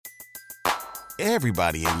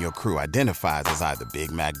Everybody in your crew identifies as either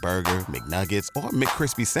Big Mac Burger, McNuggets, or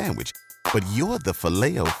McCrispy Sandwich. But you're the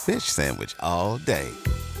Filet-O-Fish Sandwich all day.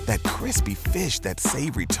 That crispy fish, that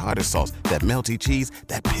savory tartar sauce, that melty cheese,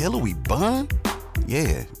 that pillowy bun.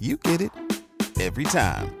 Yeah, you get it. Every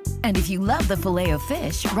time. And if you love the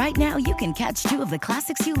Filet-O-Fish, right now you can catch two of the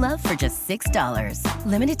classics you love for just $6.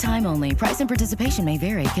 Limited time only. Price and participation may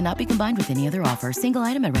vary. Cannot be combined with any other offer. Single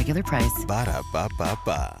item at regular price.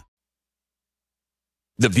 Ba-da-ba-ba-ba.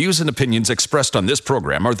 The views and opinions expressed on this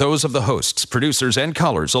program are those of the hosts, producers, and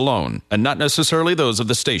callers alone, and not necessarily those of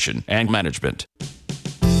the station and management.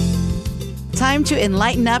 Time to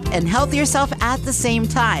enlighten up and health yourself at the same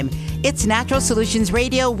time. It's Natural Solutions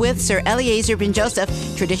Radio with Sir Eliezer Ben Joseph,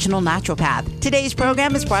 traditional naturopath. Today's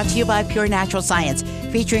program is brought to you by Pure Natural Science,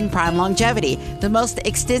 featuring Prime Longevity, the most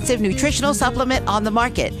extensive nutritional supplement on the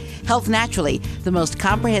market. Health Naturally, the most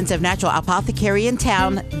comprehensive natural apothecary in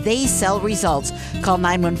town. They sell results. Call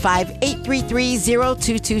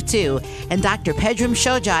 915-833-0222. And Dr. Pedram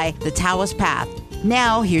Shojai, the Taoist Path.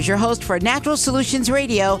 Now, here's your host for Natural Solutions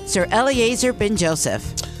Radio, Sir Eliezer Ben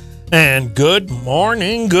Joseph. And good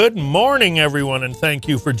morning, everyone, and thank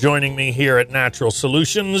you for joining me here at Natural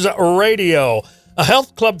Solutions Radio, a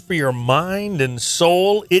health club for your mind and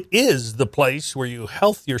soul. It is the place where you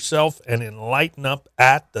health yourself and enlighten up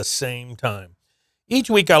at the same time. Each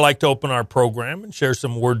week I like to open our program and share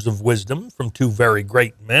some words of wisdom from two very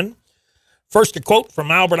great men. First, a quote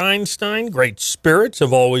from Albert Einstein: "Great spirits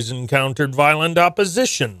have always encountered violent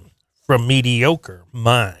opposition from mediocre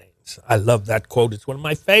minds." I love that quote. It's one of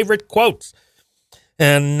my favorite quotes.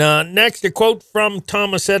 And next, a quote from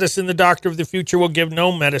Thomas Edison: "The doctor of the future will give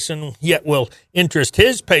no medicine, yet will interest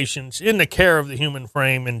his patients in the care of the human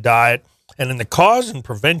frame and diet and in the cause and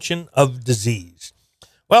prevention of disease."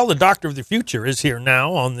 Well, the doctor of the future is here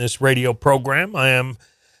now on this radio program. I am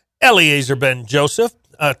Eliezer Ben Joseph,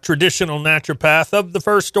 a traditional naturopath of the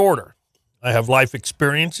first order. I have life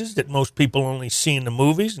experiences that most people only see in the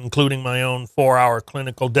movies, including my own 4-hour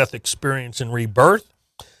clinical death experience and rebirth.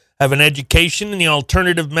 I have an education in the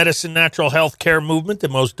alternative medicine natural health care movement that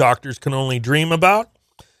most doctors can only dream about.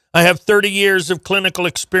 I have 30 years of clinical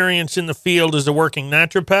experience in the field as a working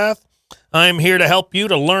naturopath. I am here to help you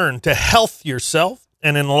to learn to health yourself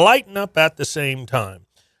and enlighten up at the same time.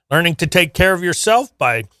 Learning to take care of yourself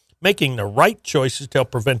by making the right choices to help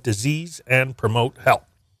prevent disease and promote health.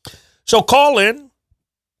 So call in,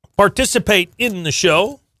 participate in the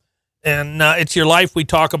show, and it's your life we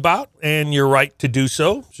talk about, and your right to do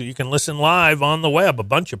so. So you can listen live on the web, a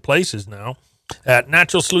bunch of places now, at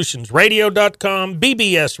naturalsolutionsradio.com,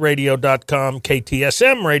 bbsradio.com,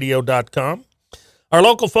 ktsmradio.com. Our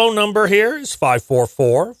local phone number here is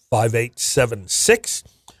 544-5876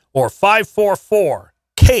 or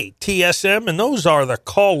 544-KTSM, and those are the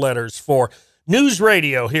call letters for News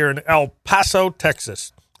Radio here in El Paso,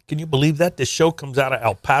 Texas. Can you believe that? This show comes out of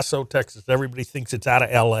El Paso, Texas. Everybody thinks it's out of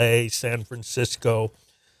L.A., San Francisco.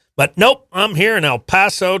 But nope, I'm here in El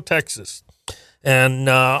Paso, Texas. And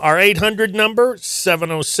our 800 number,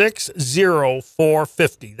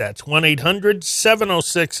 706-0450. That's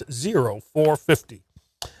 1-800-706-0450.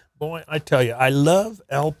 Boy, I tell you, I love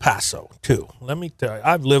El Paso, too. Let me tell you,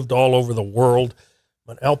 I've lived all over the world,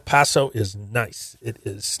 but El Paso is nice. It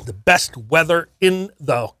is the best weather in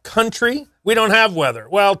the country. We don't have weather.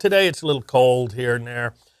 Well, today it's a little cold here and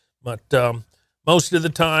there, but most of the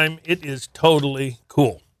time it is totally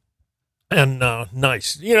cool and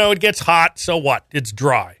nice. You know, it gets hot, so what? It's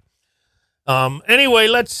dry. Anyway,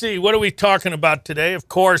 let's see. What are we talking about today? Of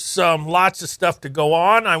course, lots of stuff to go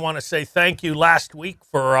on. I want to say thank you last week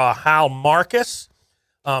for Hal Marcus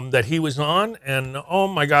that he was on, and oh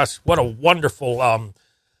my gosh, what a wonderful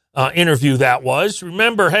interview that was.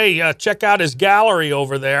 Remember, hey, check out his gallery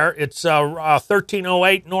over there. It's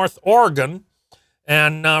 1308 North Oregon,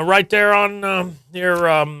 and right there on near,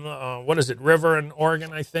 what is it, River in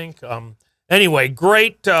Oregon, I think. Anyway,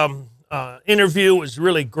 great interview. It was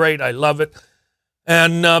really great. I love it.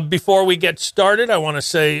 And before we get started, I want to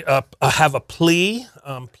say, have a plea.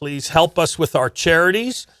 Please help us with our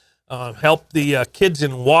charities. Help the kids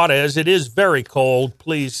in Juarez. It is very cold.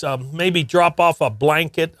 Please maybe drop off a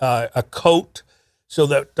blanket, a coat, so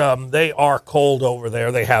that they are cold over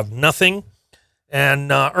there. They have nothing. And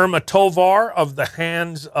Irma Tovar of the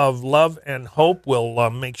Hands of Love and Hope will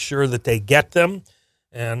make sure that they get them.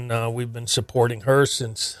 And we've been supporting her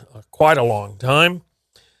since quite a long time.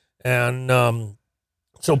 And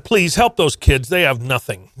so please help those kids. They have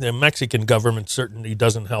nothing. The Mexican government certainly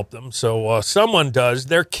doesn't help them. So someone does.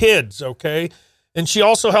 They're kids, okay? And she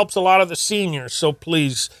also helps a lot of the seniors. So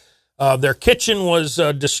please, their kitchen was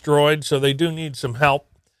destroyed, so they do need some help.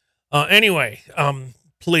 Anyway,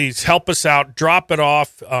 please help us out. Drop it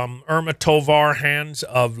off. Irma Tovar, Hands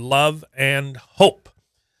of Love and Hope.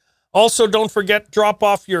 Also, don't forget, drop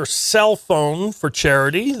off your cell phone for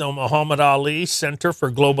charity. The Muhammad Ali Center for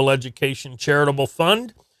Global Education Charitable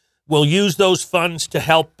Fund will use those funds to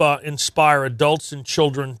help inspire adults and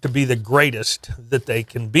children to be the greatest that they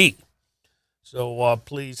can be. So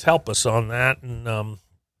please help us on that. And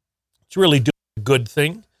it's really doing a good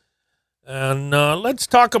thing. And let's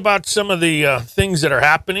talk about some of the things that are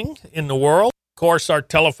happening in the world. Of course, our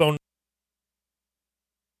telephone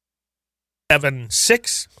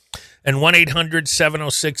 76 and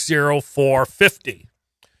 1-800-706-0450.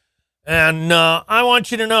 And I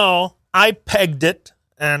want you to know I pegged it,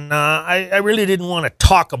 and I really didn't want to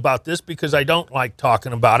talk about this because I don't like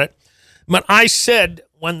talking about it. But I said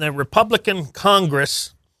when the Republican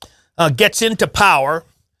Congress gets into power,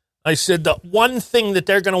 I said the one thing that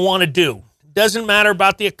they're going to want to do, doesn't matter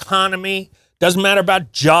about the economy, doesn't matter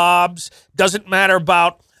about jobs, doesn't matter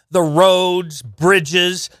about the roads,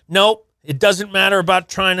 bridges. Nope. It doesn't matter about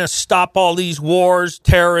trying to stop all these wars,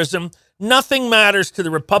 terrorism. Nothing matters to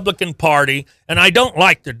the Republican Party, and I don't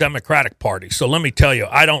like the Democratic Party. So let me tell you,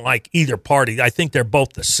 I don't like either party. I think they're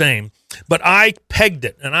both the same. But I pegged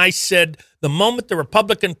it, and I said the moment the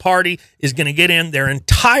Republican Party is going to get in, their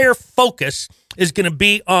entire focus is going to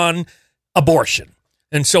be on abortion.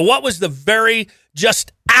 And so what was the very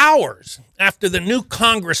just hours after the new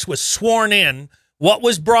Congress was sworn in, what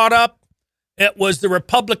was brought up? It was the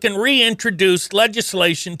Republican reintroduced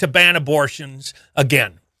legislation to ban abortions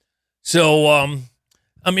again. So,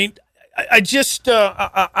 I mean,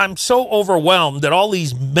 I'm so overwhelmed that all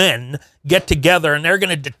these men get together and they're going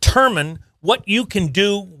to determine what you can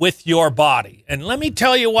do with your body. And let me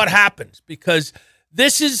tell you what happens, because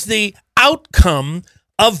this is the outcome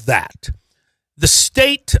of that. The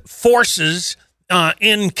state forces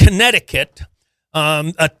in Connecticut,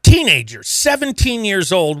 a teenager, 17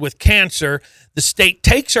 years old with cancer, the state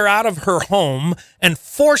takes her out of her home and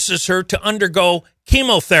forces her to undergo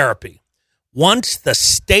chemotherapy. Once the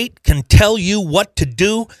state can tell you what to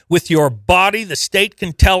do with your body, the state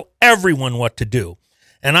can tell everyone what to do.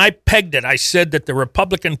 And I pegged it. I said that the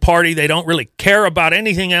Republican Party, they don't really care about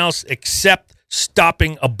anything else except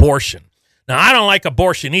stopping abortion. Now, I don't like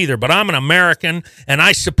abortion either, but I'm an American, and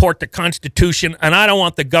I support the Constitution, and I don't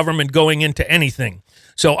want the government going into anything.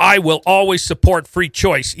 So I will always support free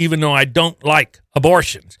choice, even though I don't like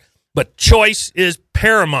abortions. But choice is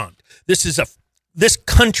paramount. This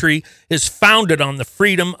country is founded on the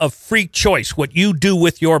freedom of free choice, what you do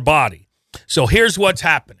with your body. So here's what's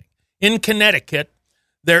happening. In Connecticut,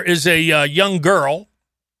 there is a young girl,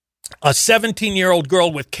 a 17-year-old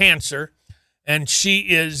girl with cancer, and she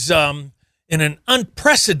is in an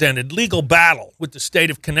unprecedented legal battle with the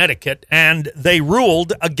state of Connecticut, and they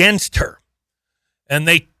ruled against her. And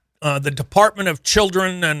the Department of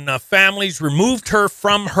Children and Families removed her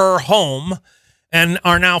from her home and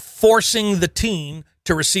are now forcing the teen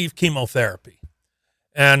to receive chemotherapy.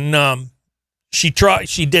 And she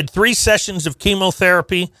did 3 sessions of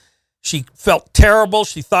chemotherapy. She felt terrible.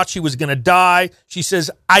 She thought she was going to die. She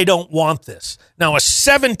says, I don't want this. Now, a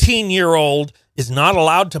 17-year-old is not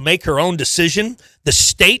allowed to make her own decision. The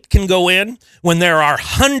state can go in when there are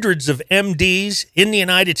hundreds of MDs in the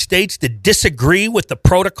United States that disagree with the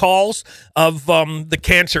protocols of the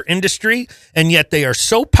cancer industry, and yet they are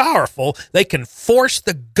so powerful, they can force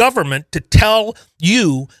the government to tell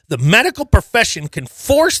you, the medical profession can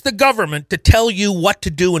force the government to tell you what to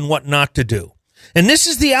do and what not to do. And this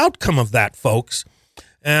is the outcome of that, folks.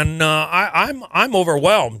 And I'm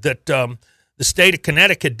overwhelmed that the state of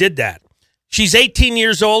Connecticut did that. She's 18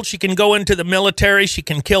 years old. She can go into the military. She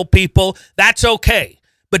can kill people. That's okay.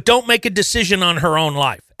 But don't make a decision on her own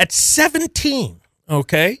life. At 17,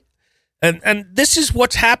 okay? And this is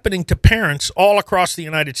what's happening to parents all across the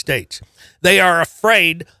United States. They are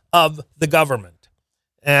afraid of the government.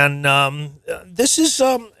 And this is,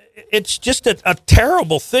 it's just a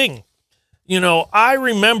terrible thing. You know, I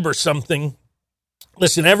remember something.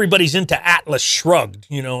 Listen, everybody's into Atlas Shrugged,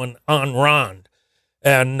 and Ayn Rand.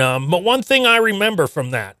 And but one thing I remember from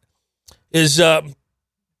that is,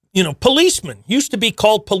 policemen used to be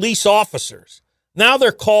called police officers. Now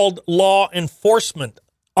they're called law enforcement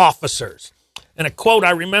officers. And a quote I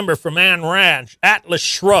remember from Ayn Rand, Atlas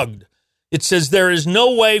Shrugged. It says, there is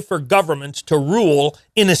no way for governments to rule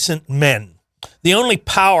innocent men. The only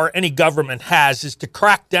power any government has is to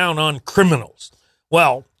crack down on criminals.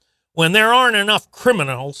 Well, when there aren't enough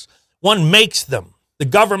criminals, one makes them. The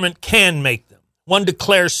government can make them. One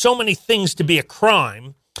declares so many things to be a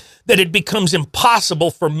crime that it becomes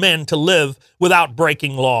impossible for men to live without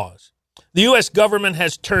breaking laws. The U.S. government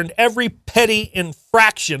has turned every petty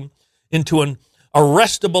infraction into an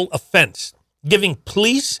arrestable offense, giving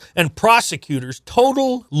police and prosecutors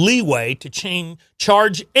total leeway to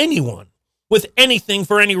charge anyone with anything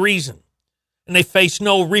for any reason. And they face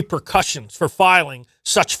no repercussions for filing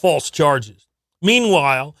such false charges.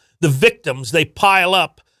 Meanwhile, the victims they pile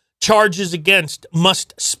up charges against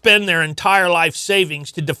must spend their entire life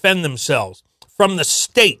savings to defend themselves from the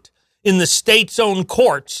state in the state's own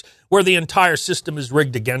courts where the entire system is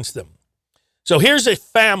rigged against them. So here's a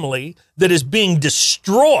family that is being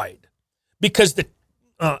destroyed because the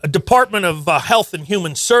Department of Health and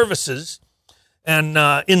Human Services, and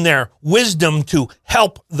in their wisdom to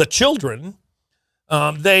help the children,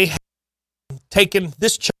 they have taken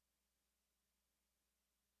this child.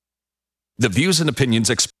 The views and opinions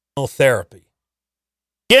Therapy.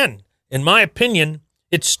 Again, in my opinion,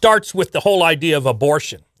 it starts with the whole idea of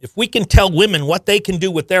abortion. If we can tell women what they can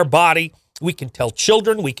do with their body, we can tell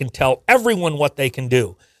children, we can tell everyone what they can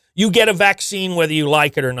do. You get a vaccine whether you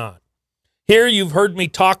like it or not. Here you've heard me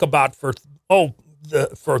talk about for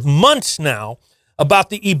months now about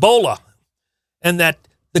the Ebola, and that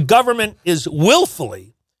the government is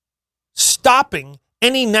willfully stopping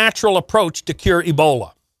any natural approach to cure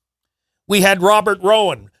Ebola. We had Robert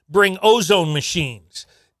Rowan bring ozone machines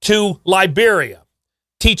to Liberia,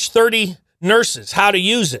 teach 30 nurses how to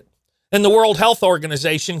use it. And the World Health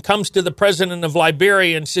Organization comes to the president of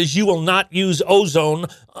Liberia and says, you will not use ozone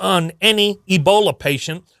on any Ebola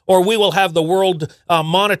patient, or we will have the World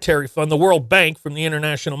Monetary Fund, the World Bank from the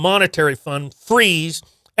International Monetary Fund, freeze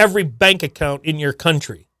every bank account in your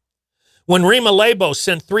country. When Rima Labo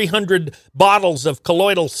sent 300 bottles of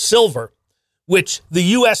colloidal silver, which the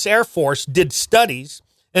U.S. Air Force did studies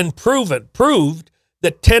and proved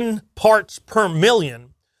that 10 parts per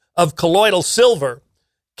million of colloidal silver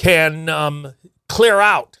can clear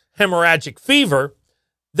out hemorrhagic fever,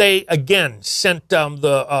 they again sent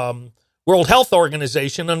the World Health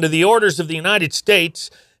Organization under the orders of the United States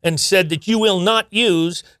and said that you will not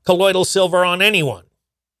use colloidal silver on anyone.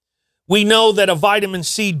 We know that a vitamin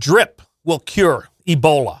C drip will cure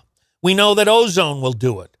Ebola. We know that ozone will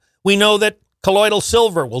do it. We know that colloidal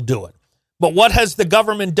silver will do it. But what has the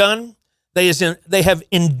government done? They have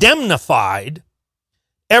indemnified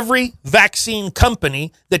every vaccine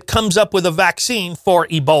company that comes up with a vaccine for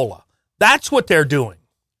Ebola. That's what they're doing.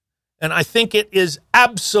 And I think it is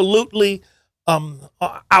absolutely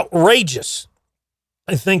outrageous,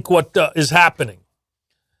 I think, what is happening.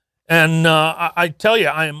 And I tell you,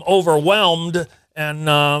 I am overwhelmed, and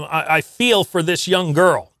I feel for this young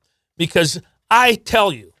girl, because I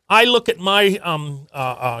tell you, I look at my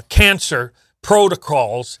cancer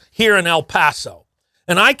protocols here in El Paso,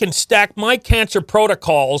 and I can stack my cancer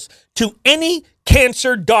protocols to any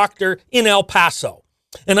cancer doctor in El Paso.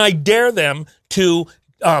 And I dare them to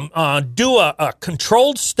do a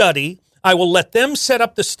controlled study. I will let them set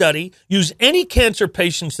up the study, use any cancer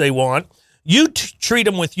patients they want. You treat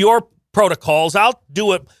them with your protocols. I'll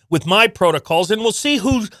do it with my protocols, and we'll see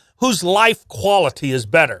whose life quality is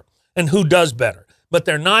better and who does better. But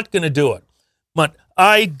they're not going to do it. But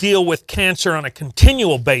I deal with cancer on a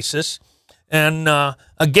continual basis. And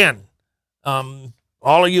again,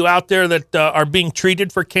 all of you out there that are being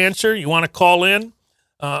treated for cancer, you want to call in?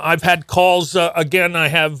 I've had calls. Again, I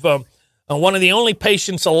have one of the only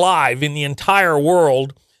patients alive in the entire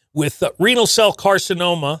world with renal cell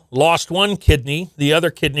carcinoma, lost one kidney. The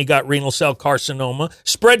other kidney got renal cell carcinoma,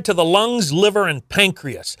 spread to the lungs, liver, and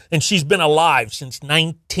pancreas. And she's been alive since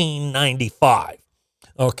 1995.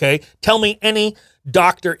 Okay? Tell me any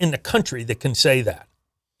doctor in the country that can say that.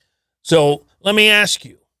 So let me ask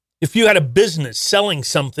you, if you had a business selling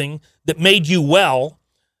something that made you well,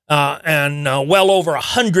 and well over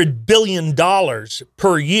 $100 billion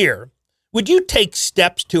per year, would you take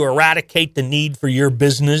steps to eradicate the need for your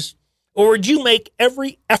business? Or would you make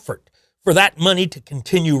every effort for that money to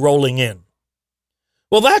continue rolling in?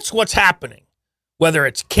 Well, that's what's happening. Whether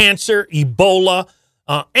it's cancer, Ebola,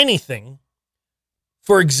 anything.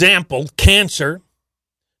 For example, cancer.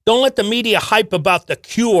 Don't let the media hype about the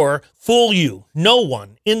cure fool you. No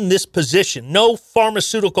one in this position, no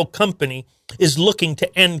pharmaceutical company is looking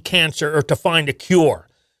to end cancer or to find a cure.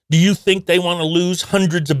 Do you think they want to lose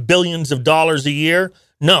hundreds of billions of dollars a year?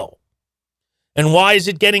 No. And why is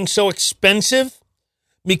it getting so expensive?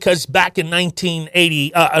 Because back in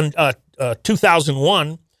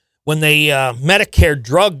 2001, when the Medicare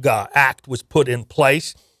Drug Act was put in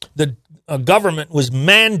place, the government was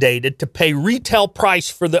mandated to pay retail price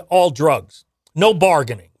for all drugs. No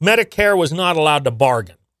bargaining. Medicare was not allowed to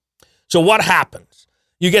bargain. So what happens?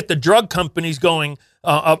 You get the drug companies going,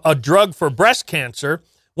 a drug for breast cancer.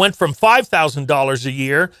 went from $5,000 a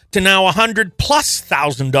year to now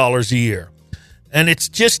 $100,000+ a year. And it's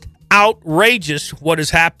just outrageous what is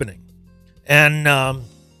happening. And,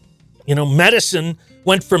 medicine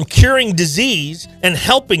went from curing disease and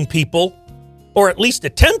helping people, or at least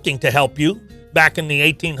attempting to help you, back in the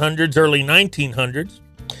 1800s, early 1900s.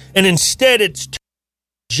 And instead, it's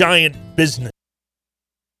giant business.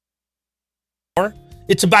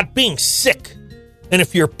 It's about being sick. And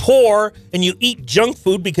if you're poor and you eat junk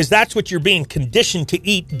food, because that's what you're being conditioned to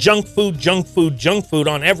eat, junk food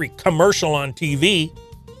on every commercial on TV.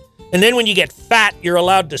 And then when you get fat, you're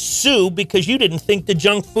allowed to sue because you didn't think the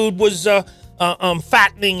junk food was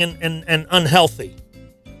fattening and unhealthy.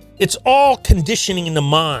 It's all conditioning in the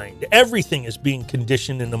mind. Everything is being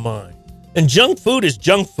conditioned in the mind. And junk food is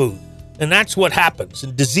junk food. And that's what happens.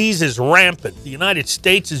 And disease is rampant. The United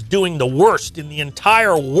States is doing the worst in the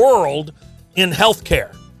entire world in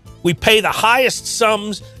healthcare. We pay the highest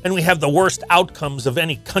sums and we have the worst outcomes of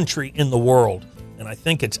any country in the world. And I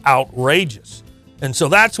think it's outrageous. And so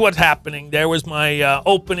that's what's happening. There was my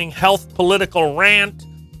opening health political rant.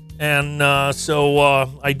 And so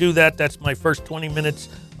I do that. That's my first 20 minutes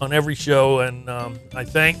on every show. And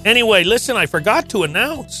Anyway, listen, I forgot to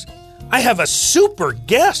announce I have a super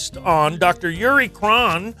guest on, Dr. Yuri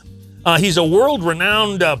Kron. He's a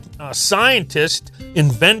world-renowned scientist,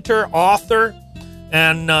 inventor, author,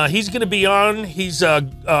 and he's going to be on. He's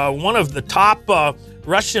one of the top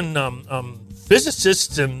Russian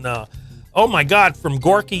physicists, and from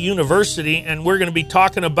Gorky University, and we're going to be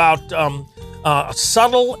talking about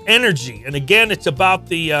subtle energy. And again, it's about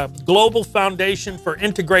the Global Foundation for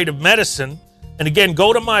Integrative Medicine. And again,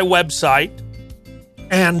 go to my website.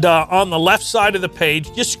 And on the left side of the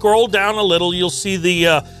page, just scroll down a little. You'll see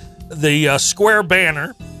the square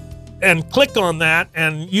banner, and click on that,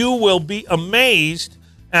 and you will be amazed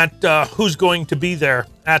at who's going to be there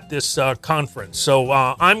at this conference. So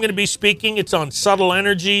I'm going to be speaking. It's on subtle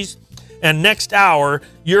energies, and next hour,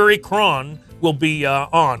 Yuri Kron will be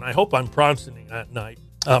on. I hope I'm pronouncing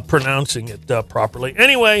it properly.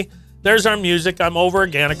 Anyway. There's our music. I'm over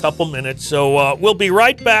again a couple minutes. So we'll be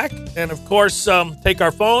right back. And, of course, take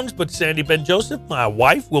our phones. But Sandy Ben Joseph, my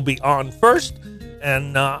wife, will be on first.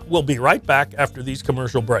 And we'll be right back after these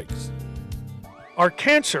commercial breaks. Are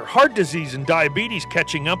cancer, heart disease, and diabetes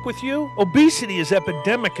catching up with you? Obesity is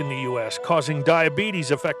epidemic in the U.S., causing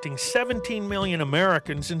diabetes affecting 17 million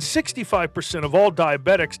Americans, and 65% of all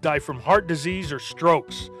diabetics die from heart disease or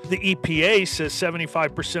strokes. The EPA says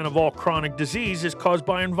 75% of all chronic disease is caused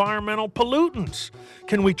by environmental pollutants.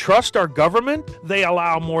 Can we trust our government? They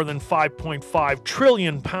allow more than 5.5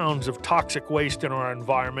 trillion pounds of toxic waste in our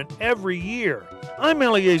environment every year. I'm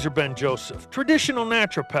Eliezer Ben Joseph, traditional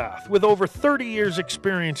naturopath with over 30 years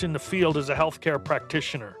experience in the field as a healthcare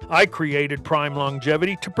practitioner. I created Prime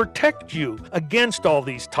Longevity to protect you against all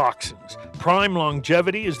these toxins. Prime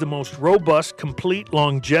Longevity is the most robust, complete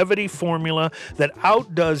longevity formula that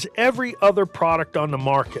outdoes every other product on the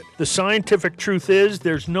market. The scientific truth is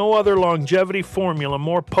there's no other longevity formula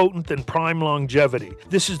more potent than Prime Longevity.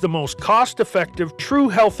 This is the most cost-effective, true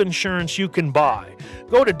health insurance you can buy.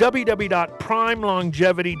 Go to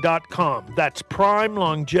www.primelongevity.com. That's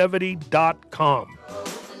primelongevity.com.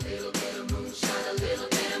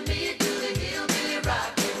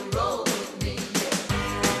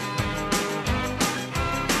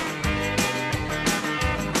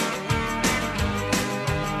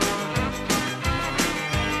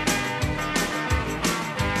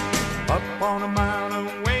 Up on a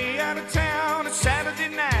mountain way out of town, it's Saturday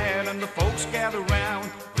night and the folks gather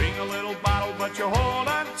round. Bring a little bottle, but you hold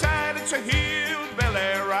on tight. It's a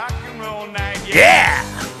hillbilly rock and roll night. Yeah!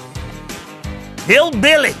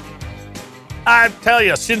 Hillbilly. I tell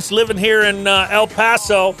you, since living here in El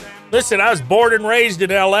Paso, listen, I was born and raised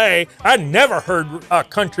in L.A. I never heard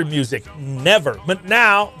country music. Never. But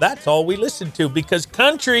now, that's all we listen to, because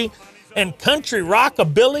country and country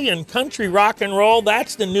rockabilly and country rock and roll,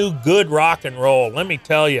 that's the new good rock and roll. Let me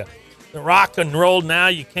tell you, the rock and roll now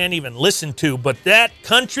you can't even listen to, but that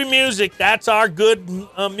country music, that's our good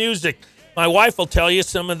music. My wife will tell you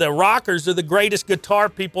some of the rockers are the greatest guitar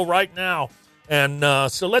people right now. And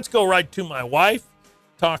so let's go right to my wife,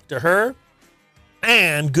 talk to her,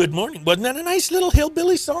 and good morning. Wasn't that a nice little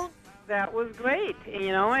hillbilly song? That was great,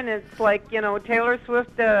 and it's like, Taylor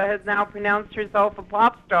Swift has now pronounced herself a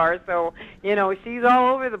pop star, so, she's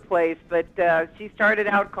all over the place, but she started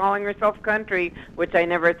out calling herself country, which I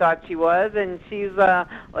never thought she was, and she's the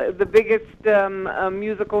biggest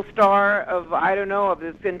musical star of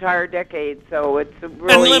this entire decade, so it's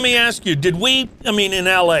really... And let me ask you, in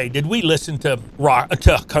L.A., did we listen to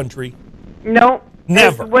country? No.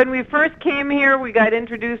 Never. When we first came here, we got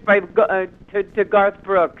introduced to Garth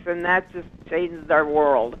Brooks, and that just changed our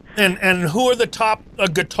world. And who are the top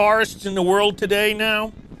guitarists in the world today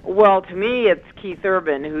now? Well, to me, it's Keith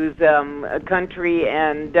Urban, who's a country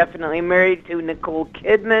and definitely married to Nicole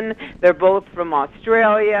Kidman. They're both from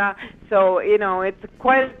Australia. So, it's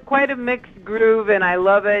quite a mixed groove, and I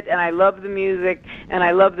love it, and I love the music, and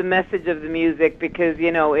I love the message of the music because,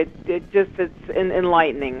 it's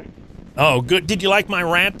enlightening. Oh, good. Did you like my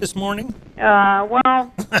rant this morning? Well,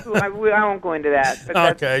 I won't go into that.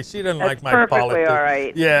 But okay, she doesn't like my perfectly politics. All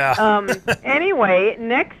right. Yeah. Anyway,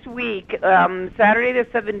 next week, Saturday the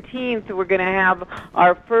 17th, we're going to have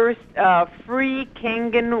our first free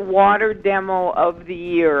Kangen water demo of the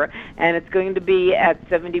year, and it's going to be at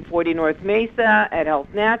 7040 North Mesa at Health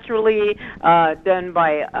Naturally, done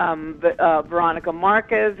by Veronica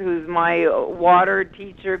Marquez, who's my water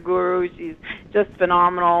teacher guru. She's just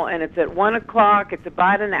phenomenal, and it's at 1 o'clock. It's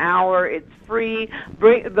about an hour. It's free.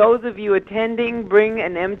 Those of you attending, bring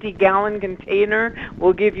an empty gallon container.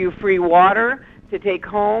 We'll give you free water to take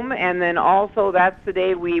home, and then also that's the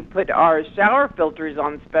day we put our shower filters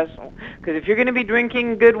on special, because if you're going to be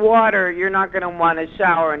drinking good water, you're not going to want to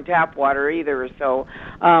shower in tap water either. So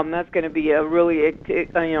that's going to be a really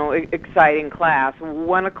exciting class.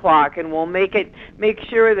 1 o'clock, and we'll make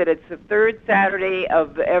sure that it's the third Saturday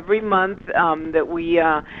of every month that we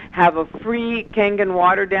have a free Kangen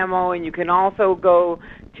water demo, and you can also go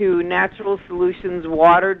to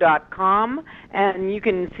naturalsolutionswater.com, and you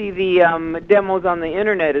can see the demos on the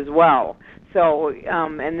internet as well. So,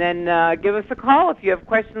 and then give us a call if you have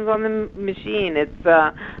questions on the machine. It's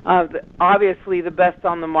obviously the best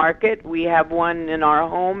on the market. We have one in our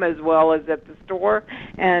home as well as at the store.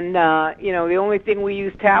 And, the only thing we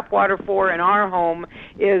use tap water for in our home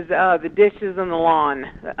is the dishes and the lawn.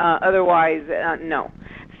 Otherwise, no.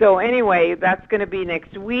 So anyway, that's going to be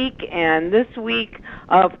next week, and this week,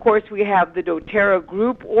 of course, we have the doTERRA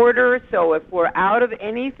group order. So if we're out of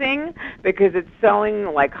anything, because it's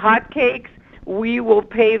selling like hotcakes, we will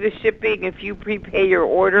pay the shipping if you prepay your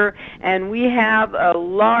order. And we have a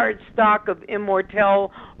large stock of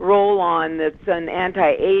Immortelle roll-on that's an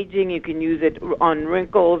anti-aging. You can use it on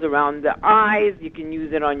wrinkles around the eyes. You can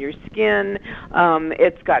use it on your skin.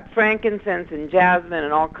 It's got frankincense and jasmine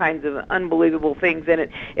and all kinds of unbelievable things in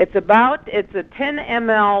it. It's a 10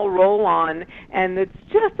 ml roll-on, and it's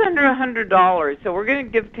just under $100. So we're going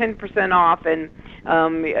to give 10% off, and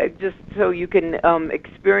just so you can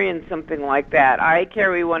experience something like that. I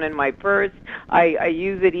carry one in my purse. I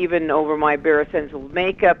use it even over my Bare Essentials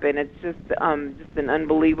makeup, and it's just an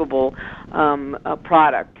unbelievable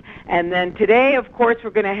product. And then today, of course,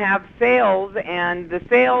 we're going to have sales, and the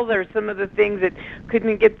sales are some of the things that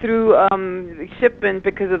couldn't get through shipment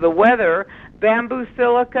because of the weather. Bamboo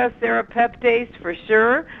silica, serapeptase for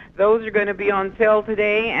sure. Those are going to be on sale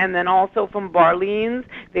today. And then also from Barlean's,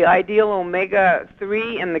 the Ideal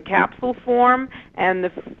Omega-3 in the capsule form, and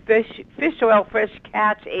the fish oil fresh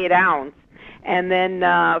catch 8 ounce. And then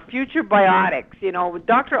Future Biotics.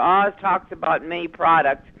 Dr. Oz talks about many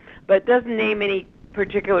products, but doesn't name any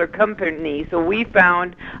particular company. So we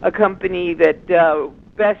found a company that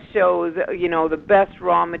best shows, the best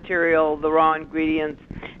raw material, the raw ingredients,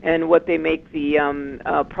 and what they make the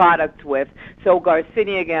product with. So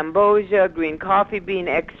Garcinia gambosia, green coffee bean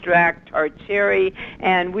extract, tart cherry,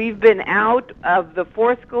 and we've been out of the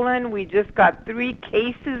forskolin. We just got 3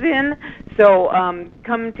 cases in, so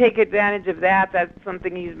come take advantage of that. That's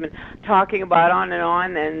something he's been talking about on,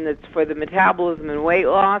 and it's for the metabolism and weight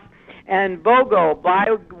loss. And BOGO,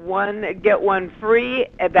 buy one, get one free.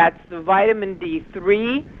 That's the vitamin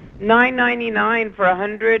D3, $9.99 for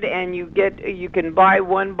 100, and you can buy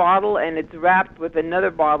one bottle, and it's wrapped with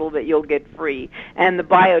another bottle that you'll get free. And the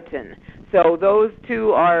biotin. So those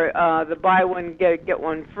two are the buy one, get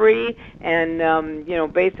one free, and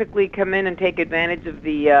basically come in and take advantage of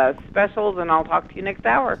the specials, and I'll talk to you next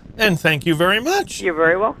hour. And thank you very much. You're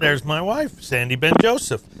very welcome. There's my wife, Sandy Ben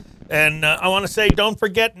Joseph. And I want to say, don't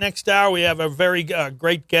forget, next hour we have a very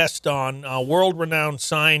great guest on, world-renowned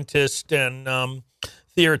scientist and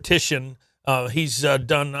theoretician. He's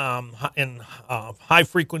done in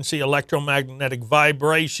high-frequency electromagnetic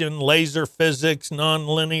vibration, laser physics,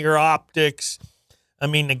 nonlinear optics. I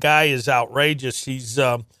mean, the guy is outrageous. He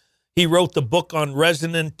wrote the book on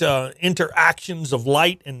resonant interactions of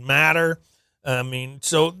light and matter. I mean,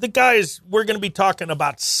 so the guys, we're going to be talking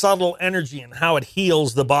about subtle energy and how it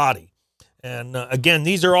heals the body. And again,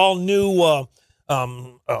 these are all new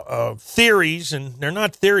theories, and they're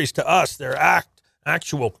not theories to us. They're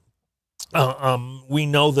actual we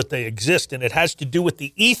know that they exist, and it has to do with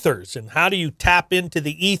the ethers. And how do you tap into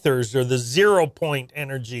the ethers or the 0-point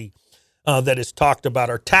energy that is talked about,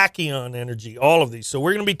 or tachyon energy, all of these. So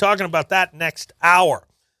we're going to be talking about that next hour.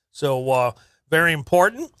 So very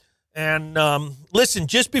important. And listen,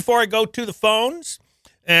 just before I go to the phones,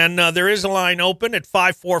 and there is a line open at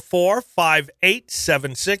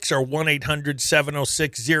 544-5876 or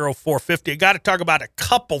 1-800-706-0450. I got to talk about a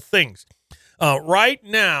couple things. Right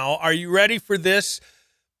now, are you ready for this?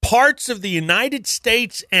 Parts of the United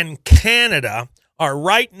States and Canada are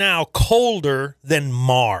right now colder than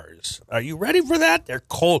Mars. Are you ready for that? They're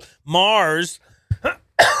cold. Mars,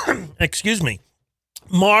 excuse me.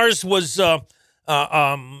 Mars was, the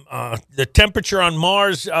temperature on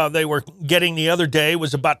Mars they were getting the other day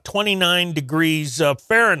was about 29 degrees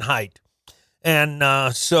Fahrenheit.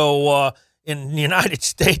 And so in the United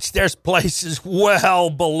States, there's places well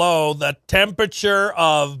below the temperature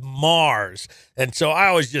of Mars. And so I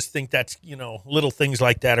always just think that's, little things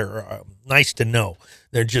like that are nice to know.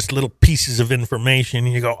 They're just little pieces of information.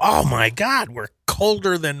 And you go, oh, my God, we're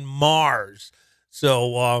colder than Mars.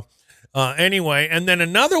 So anyway, and then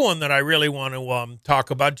another one that I really want to talk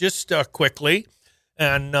about just quickly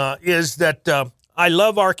and is that I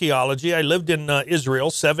love archaeology. I lived in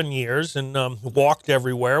Israel 7 years and walked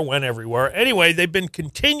everywhere, went everywhere. Anyway, they've been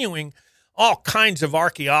continuing all kinds of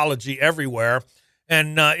archaeology everywhere.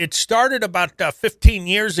 And it started about 15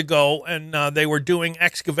 years ago, and they were doing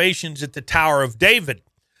excavations at the Tower of David.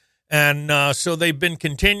 And so they've been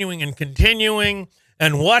continuing and continuing.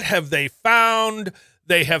 And what have they found?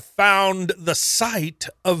 They have found the site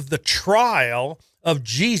of the trial of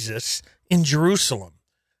Jesus in Jerusalem.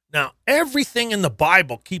 Now, everything in the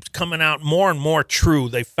Bible keeps coming out more and more true.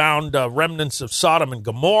 They found remnants of Sodom and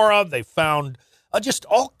Gomorrah. They found just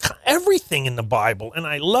everything in the Bible, and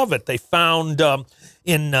I love it. They found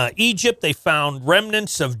in Egypt, they found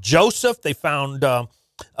remnants of Joseph. They found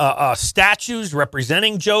statues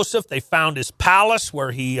representing Joseph. They found his palace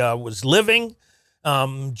where he was living,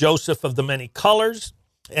 Joseph of the many colors.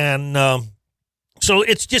 And so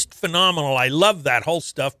it's just phenomenal. I love that whole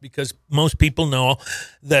stuff because most people know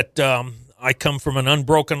that I come from an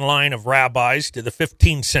unbroken line of rabbis to the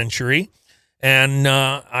 15th century, and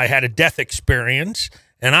I had a death experience,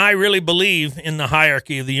 and I really believe in the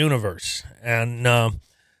hierarchy of the universe, and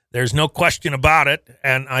there's no question about it,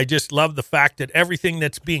 and I just love the fact that everything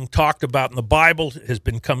that's being talked about in the Bible has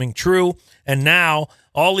been coming true, and now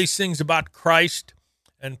all these things about Christ.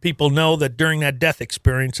 And people know that during that death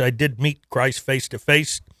experience, I did meet Christ face to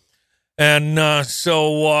face. And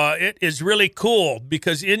so it is really cool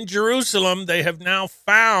because in Jerusalem, they have now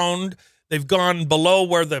found, they've gone below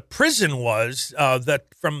where the prison was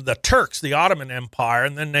that from the Turks, the Ottoman Empire.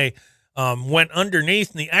 And then they went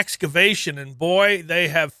underneath in the excavation. And boy, they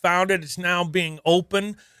have found it. It's now being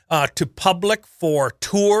open to public for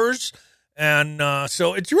tours. And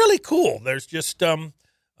so it's really cool. There's just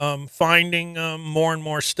finding more and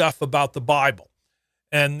more stuff about the Bible.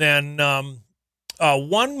 And then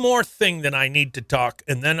one more thing that I need to talk,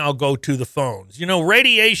 and then I'll go to the phones.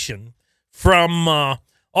 Radiation from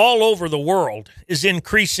all over the world is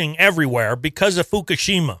increasing everywhere because of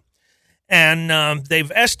Fukushima. And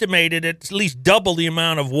they've estimated at least double the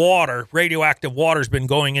amount of water, radioactive water, has been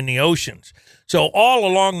going in the oceans. So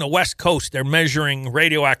all along the West Coast, they're measuring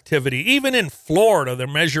radioactivity. Even in Florida, they're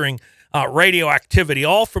measuring radioactivity,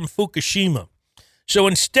 all from Fukushima. So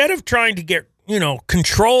instead of trying to get,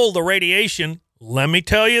 control the radiation, let me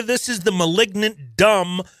tell you, this is the malignant,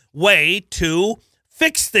 dumb way to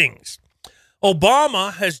fix things.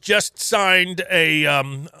 Obama has just signed a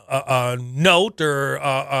note or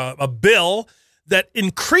a bill that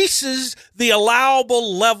increases the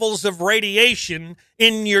allowable levels of radiation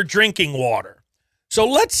in your drinking water. So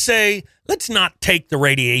let's not take the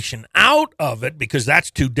radiation out of it because that's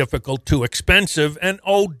too difficult, too expensive. And,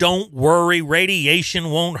 don't worry, radiation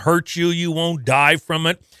won't hurt you. You won't die from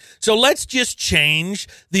it. So let's just change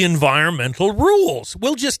the environmental rules.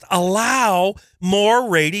 We'll just allow more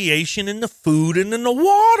radiation in the food and in the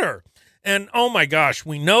water. And, oh, my gosh,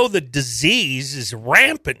 we know that disease is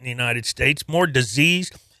rampant in the United States, more disease.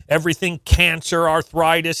 Everything, cancer,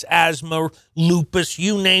 arthritis, asthma, lupus,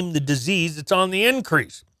 you name the disease, it's on the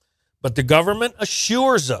increase. But the government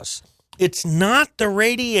assures us it's not the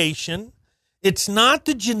radiation, it's not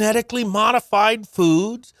the genetically modified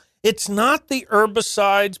foods, it's not the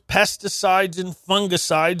herbicides, pesticides, and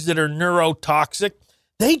fungicides that are neurotoxic.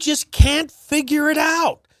 They just can't figure it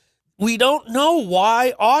out. We don't know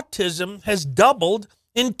why autism has doubled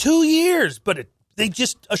in 2 years, but it they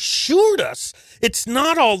just assured us it's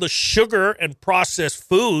not all the sugar and processed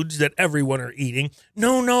foods that everyone are eating.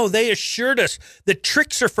 No, they assured us that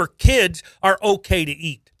tricks are for kids are okay to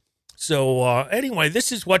eat. So anyway,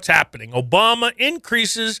 this is what's happening. Obama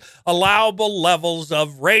increases allowable levels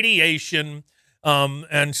of radiation,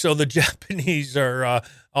 and so the Japanese are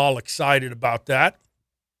all excited about that.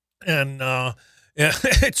 And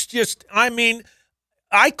it's just, I mean,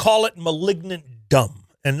 I call it malignant dumb.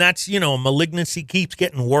 And that's, malignancy keeps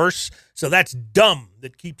getting worse. So that's dumb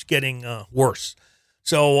that keeps getting worse.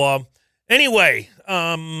 So anyway,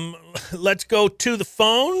 let's go to the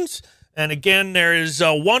phones. And again, there is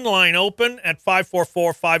one line open at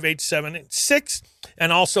 544-587-6.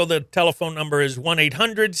 And also the telephone number is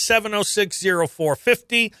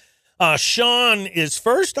 1-800-706-0450. Sean is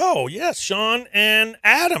first. Oh, yes, Sean and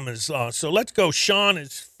Adam is. So let's go. Sean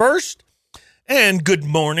is first. And good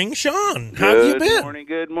morning, Sean. How have you been?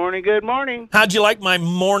 Good morning. How'd you like my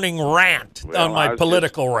morning rant on my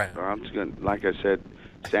political rant? I'm just gonna, like I said,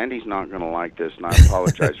 Sandy's not going to like this, and I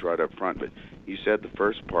apologize right up front, but you said the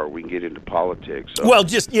first part, we can get into politics. So. Well,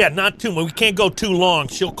 not too much. We can't go too long.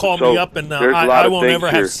 She'll call me up, and I won't ever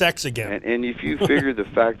have sex again. And if you figure the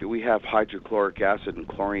fact that we have hydrochloric acid and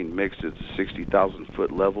chlorine mixed at the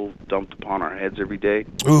 60,000-foot level dumped upon our heads every day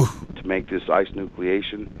to make this ice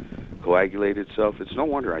nucleation coagulate itself, it's no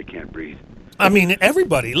wonder I can't breathe. I mean,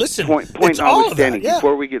 everybody, listen. Point notwithstanding,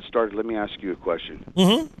 before we get started, let me ask you a question.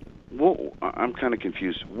 Mm-hmm. Well, I'm kind of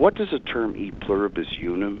confused. What does the term "e pluribus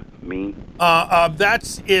unum" mean?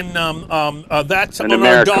 That's in that's an on Americana,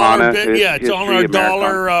 our dollar bill. Yeah, it's on our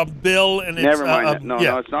dollar bill, and never it's mind.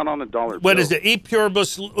 No, it's not on the dollar bill. What is it? E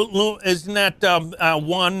pluribus? Isn't that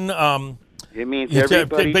one? It means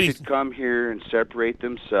everybody should come here and separate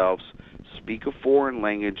themselves, speak a foreign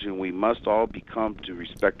language, and we must all become to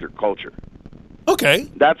respect their culture. Okay.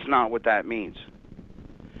 That's not what that means.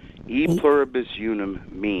 E pluribus unum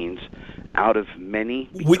means out of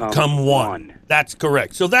many become one. That's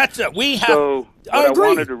correct. So that's we have. So I agree. I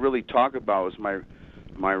wanted to really talk about was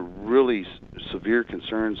my really severe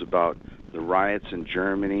concerns about the riots in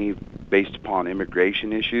Germany based upon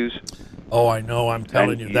immigration issues. Oh, I know. I'm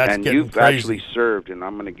telling you, that's and getting you've crazy. Actually served, and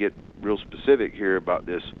I'm going to get real specific here about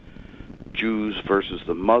this Jews versus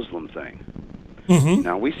the Muslim thing. Mm-hmm.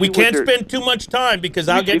 Now we can't spend too much time because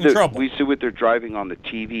I'll get in trouble. We see what they're driving on the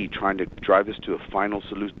TV, trying to drive us to a final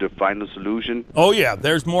solution. Oh yeah,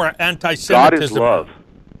 there's more anti-Semitism. God is love.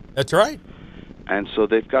 That's right. And so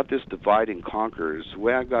they've got this divide and conquer. The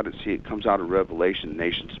way I got to see it comes out of Revelation: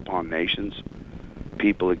 nations upon nations,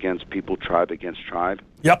 people against people, tribe against tribe.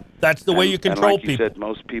 Yep, that's the way you control people. And like you said,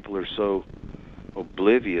 most people are so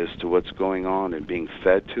oblivious to what's going on and being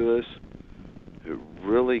fed to us. It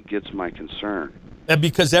really gets my concern. And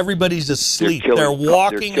because everybody's asleep. They're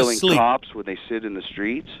walking they're killing asleep. Cops when they sit in the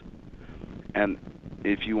streets. And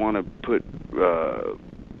if you want to put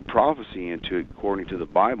prophecy into it, according to the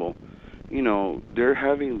Bible, they're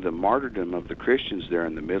having the martyrdom of the Christians there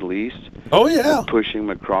in the Middle East. Oh, yeah. They're pushing them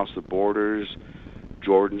across the borders.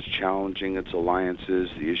 Jordan's challenging its alliances,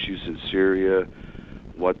 the issues in Syria,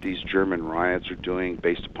 what these German riots are doing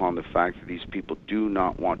based upon the fact that these people do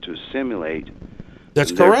not want to assimilate.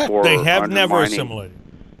 That's correct. They have never assimilated.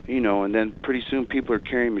 And then pretty soon people are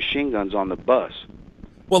carrying machine guns on the bus.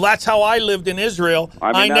 Well, that's how I lived in Israel.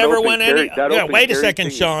 I never went wait a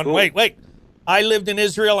second, Sean. Wait. I lived in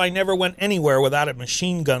Israel. I never went anywhere without a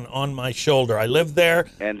machine gun on my shoulder. I lived there.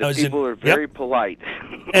 And the people are very polite.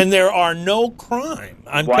 And there are no crime.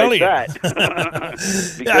 I'm telling you. Why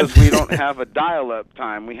is that? Because we don't have a dial-up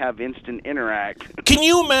time. We have instant interact. Can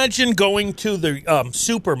you imagine going to the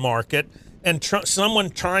supermarket and someone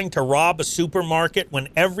trying to rob a supermarket when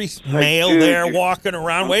every male there walking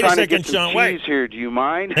around? Wait a second, Sean. Wait. Here, do you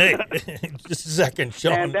mind? Hey, just a second,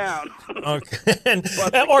 Sean. Stand down. Okay.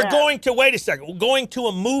 Or going to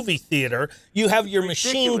a movie theater, you have your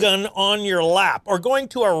machine gun on your lap. Or going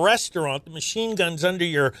to a restaurant, the machine gun's under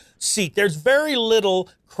your seat. There's very little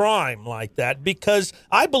crime like that because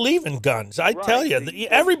I believe in guns. I tell you,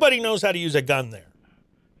 everybody knows how to use a gun there.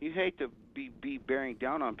 You hate to be bearing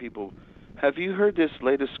down on people. Have you heard this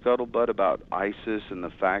latest scuttlebutt about ISIS and the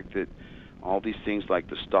fact that all these things like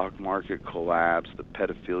the stock market collapse, the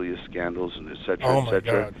pedophilia scandals, and et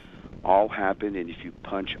cetera, all happened, and if you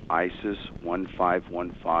punch ISIS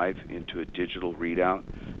 1515 into a digital readout,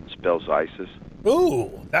 it spells ISIS. Ooh,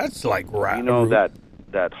 that's like right. You know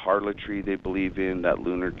that harlotry they believe in, that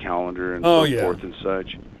lunar calendar and so forth and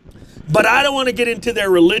such. But I don't want to get into their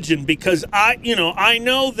religion because I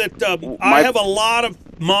know that I have a lot of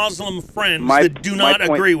Muslim friends that do not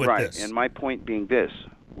agree with this. And my point being this: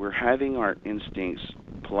 we're having our instincts,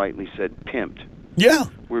 politely said, pimped Yeah.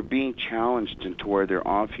 We're being challenged into where they're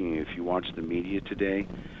offering you, if you watch the media today,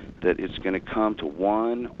 that it's going to come to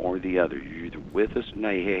one or the other. You're either with us, no,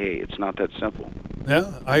 hey, it's not that simple.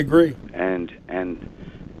 Yeah, I agree. And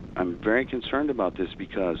I'm very concerned about this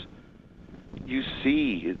because you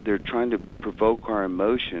see they're trying to provoke our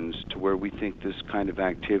emotions to where we think this kind of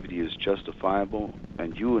activity is justifiable,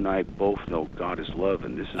 and you and I both know God is love,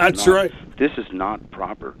 and this is not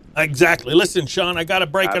proper. Exactly. Listen, Sean, I got to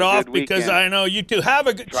break it off because I know you two have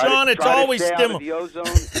a good. Sean, it's always stimulating. The ozone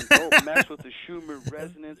and don't mess with the Schumer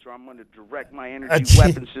resonance, or I'm going to direct my energy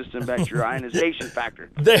weapon system back to your ionization factor.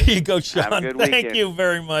 There you go, Sean. Have a good Thank weekend. you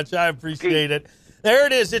very much. I appreciate it. There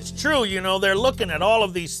it is. It's true. They're looking at all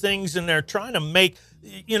of these things and they're trying to make,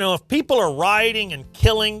 if people are rioting and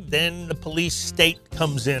killing, then the police state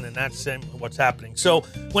comes in, and that's what's happening. So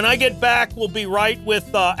when I get back, we'll be right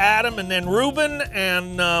with Adam and then Ruben,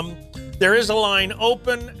 and there is a line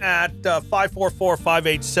open at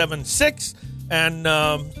 544-5876, and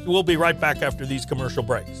we'll be right back after these commercial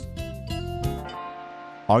breaks.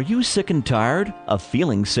 Are you sick and tired of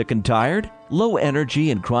feeling sick and tired? Low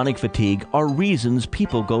energy and chronic fatigue are reasons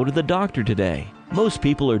people go to the doctor today. Most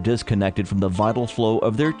people are disconnected from the vital flow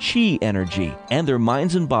of their chi energy, and their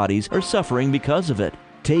minds and bodies are suffering because of it.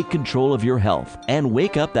 Take control of your health and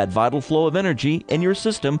wake up that vital flow of energy in your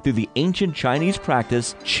system through the ancient Chinese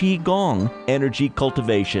practice Qi Gong, energy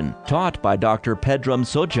cultivation. Taught by Dr. Pedram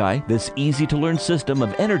Sojai, this easy-to-learn system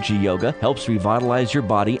of energy yoga helps revitalize your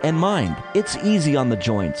body and mind. It's easy on the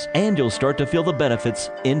joints, and you'll start to feel the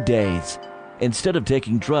benefits in days. Instead of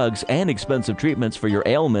taking drugs and expensive treatments for your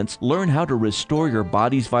ailments, learn how to restore your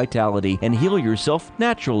body's vitality and heal yourself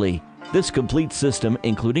naturally. This complete system,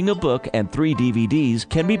 including a book and 3 DVDs,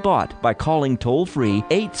 can be bought by calling toll-free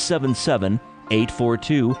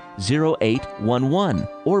 877-842-0811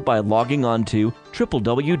 or by logging on to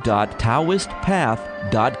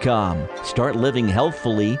www.taoistpath.com. Start living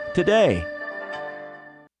healthfully today.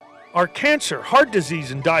 Are cancer, heart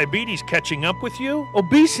disease, and diabetes catching up with you?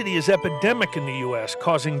 Obesity is epidemic in the U.S.,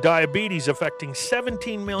 causing diabetes affecting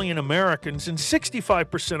 17 million Americans, and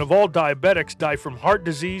 65% of all diabetics die from heart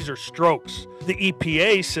disease or strokes. The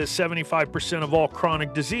EPA says 75% of all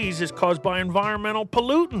chronic disease is caused by environmental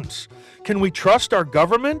pollutants. Can we trust our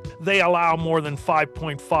government? They allow more than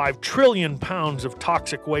 5.5 trillion pounds of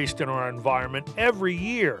toxic waste in our environment every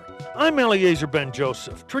year. I'm Eliezer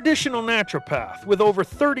Ben-Joseph, traditional naturopath with over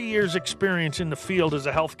 30 years experience in the field as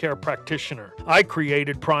a healthcare practitioner. I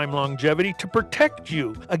created Prime Longevity to protect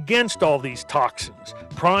you against all these toxins.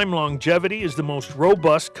 Prime Longevity is the most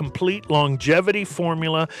robust, complete longevity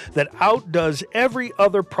formula that outdoes every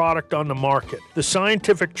other product on the market. The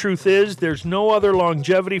scientific truth is there's no other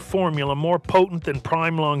longevity formula more potent than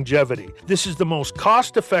Prime Longevity. This is the most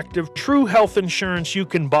cost-effective, true health insurance you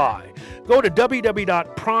can buy. Go to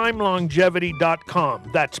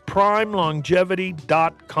www.primelongevity.com. That's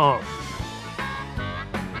primelongevity.com.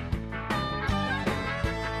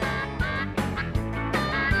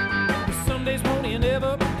 Some days won't end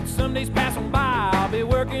ever, some days pass on by. I'll be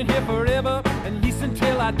working here forever, at least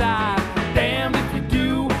until I die. Damned if you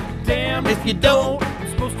do, damned if you don't. I'm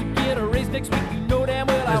supposed to get a raise next week, you know damn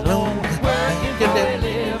well I won't. Working for a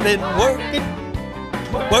living,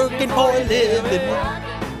 working for a living.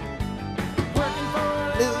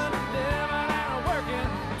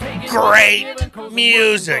 Great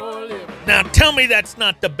music. Now tell me that's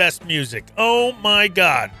not the best music. Oh my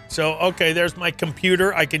God. So, okay, there's my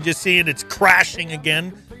computer. I can just see it. It's crashing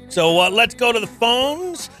again. So let's go to the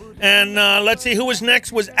phones and let's see who was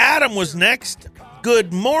next. Adam was next.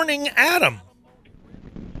 Good morning, Adam.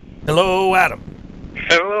 Hello, Adam.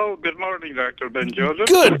 Hello. Good morning, Dr. Ben-Joseph.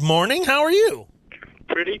 Good morning. How are you?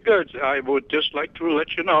 Pretty good. I would just like to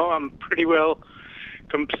let you know I'm pretty well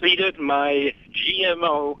completed my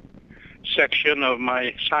GMO section of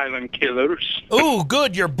my silent killers. Oh,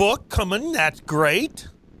 good. Your book coming. That's great.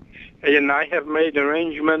 And I have made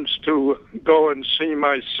arrangements to go and see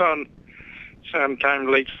my son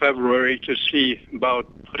sometime late February to see about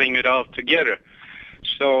putting it all together.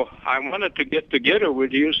 So I wanted to get together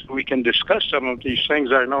with you so we can discuss some of these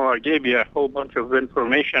things. I know I gave you a whole bunch of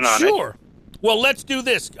information on it. Sure. Well, let's do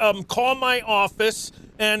this. Call my office,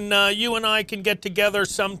 and you and I can get together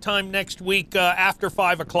sometime next week after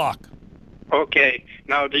 5 o'clock. Okay.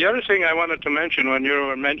 Now, the other thing I wanted to mention when you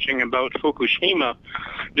were mentioning about Fukushima,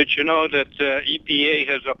 did you know that EPA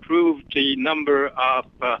has approved the number of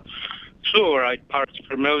fluoride parts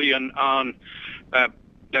per million on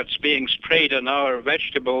that's being sprayed on our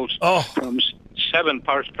vegetables from 27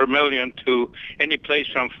 parts per million to any place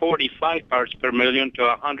from 45 parts per million to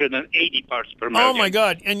 180 parts per million. Oh, my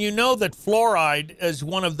God. And you know that fluoride is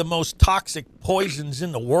one of the most toxic poisons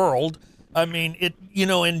in the world. I mean,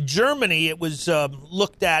 in Germany, it was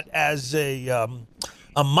looked at as a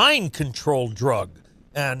mind control drug.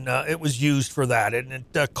 And it was used for that. And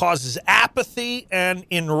it causes apathy and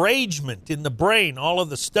enragement in the brain, all of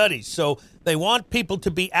the studies. So they want people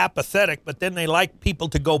to be apathetic, but then they like people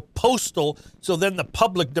to go postal, so then the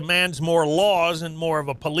public demands more laws and more of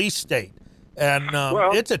a police state. And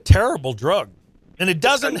it's a terrible drug. And it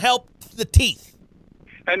doesn't help the teeth.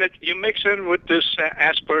 And you mix in with this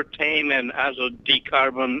aspartame and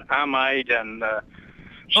azodecarbonamide and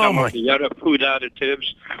some of the other food additives.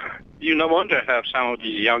 You no wonder have some of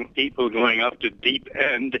these young people going up to deep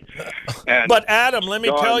end. But Adam, let me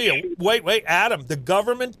tell you, wait, Adam, the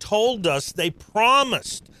government told us, they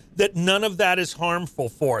promised that none of that is harmful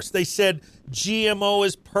for us. They said GMO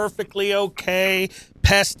is perfectly okay,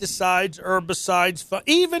 pesticides, herbicides,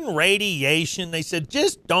 even radiation. They said,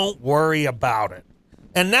 just don't worry about it.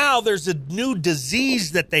 And now there's a new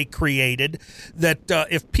disease that they created that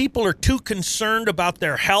if people are too concerned about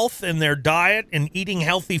their health and their diet and eating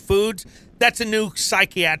healthy foods, that's a new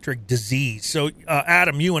psychiatric disease. So,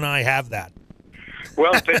 Adam, you and I have that.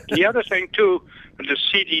 Well, the other thing, too, the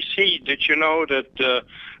CDC, did you know that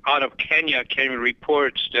out of Kenya came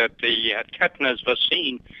reports that the tetanus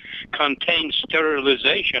vaccine contains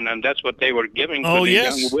sterilization, and that's what they were giving to the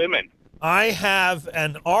young women. I have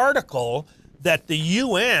an article that the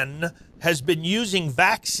UN has been using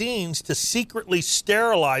vaccines to secretly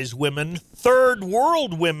sterilize women, third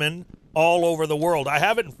world women all over the world. I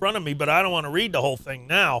have it in front of me, but I don't want to read the whole thing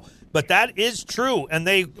now. But that is true. And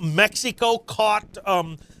Mexico caught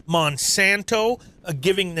Monsanto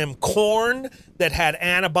giving them corn that had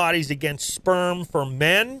antibodies against sperm for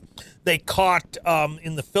men. They caught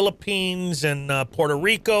in the Philippines and Puerto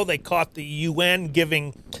Rico, they caught the UN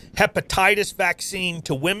giving hepatitis vaccine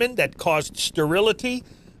to women that caused sterility.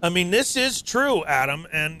 I mean, this is true, Adam,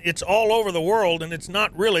 and it's all over the world, and it's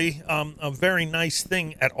not really a very nice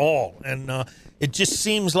thing at all. And it just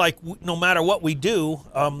seems like no matter what we do,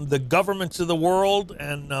 the governments of the world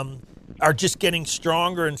and are just getting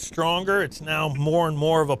stronger and stronger. It's now more and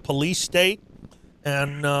more of a police state,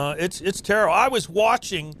 and it's terrible. I was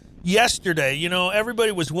watching yesterday,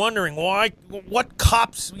 everybody was wondering what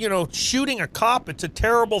cops, shooting a cop, it's a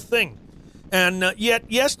terrible thing. And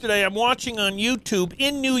yet yesterday I'm watching on YouTube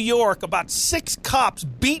in New York about 6 cops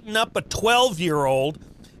beating up a 12-year-old,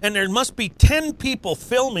 and there must be 10 people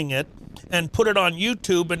filming it and put it on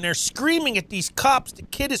YouTube, and they're screaming at these cops. The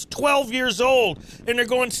kid is 12 years old, and they're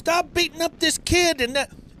going, stop beating up this kid.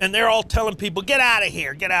 And they're all telling people, get out of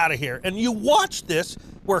here, get out of here. And you watch this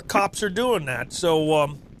where cops are doing that.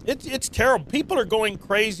 So it's terrible. People are going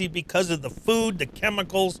crazy because of the food, the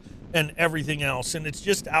chemicals, and everything else, and it's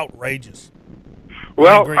just outrageous.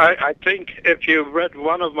 Well, I think if you read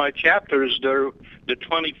one of my chapters, the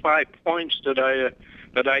 25 points that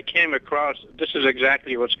I came across, this is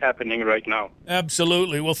exactly what's happening right now.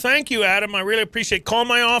 Absolutely. Well, thank you, Adam. I really appreciate it. Call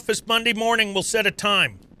my office Monday morning. We'll set a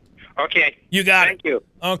time. Okay. You got Thank you.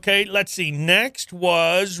 Okay, let's see. Next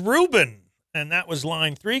was Ruben, and that was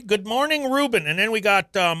line 3. Good morning, Ruben. And then we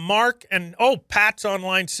got Mark, and, Pat's on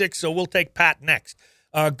line 6, so we'll take Pat next.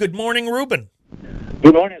 Good morning, Ruben.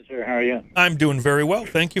 Good morning, sir. How are you? I'm doing very well.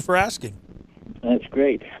 Thank you for asking. That's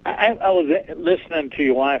great. I was listening to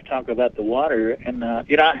your wife talk about the water, and I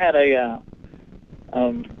had a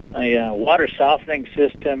water softening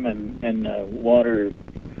system and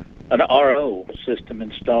an RO system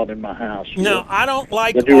installed in my house. No, I don't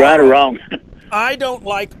like. Is it right or wrong? I don't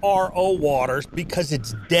like RO water because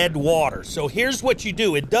it's dead water. So here's what you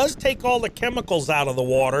do. It does take all the chemicals out of the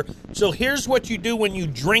water. So here's what you do when you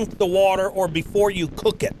drink the water or before you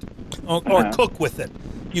cook it or cook with it.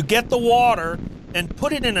 You get the water and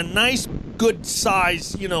put it in a nice, good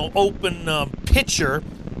size, open pitcher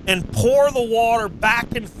and pour the water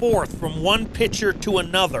back and forth from one pitcher to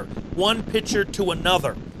another,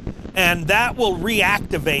 And that will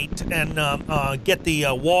reactivate and get the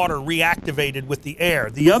water reactivated with the air.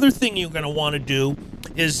 The other thing you're going to want to do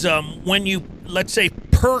is when you, let's say,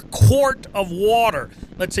 per quart of water,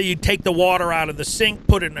 let's say you take the water out of the sink,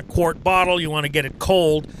 put it in a quart bottle, you want to get it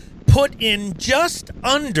cold, put in just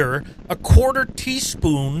under a quarter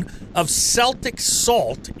teaspoon of Celtic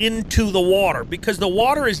salt into the water because the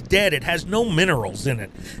water is dead. It has no minerals in it.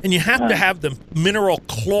 And you have to have the mineral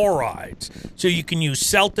chlorides. So you can use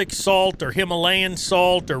Celtic salt or Himalayan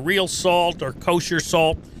salt or real salt or kosher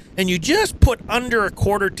salt. And you just put under a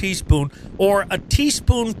quarter teaspoon or a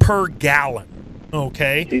teaspoon per gallon.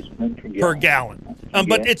 okay, teaspoon per gallon.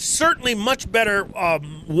 But it's certainly much better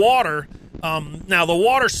water. Now, the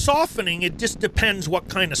water softening, it just depends what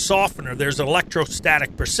kind of softener. There's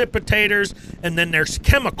electrostatic precipitators, and then there's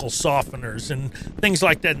chemical softeners and things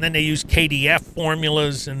like that. And then they use KDF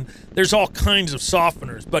formulas, and there's all kinds of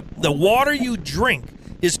softeners. But the water you drink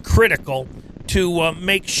is critical to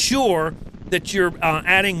make sure that you're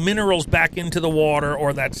adding minerals back into the water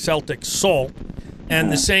or that Celtic salt.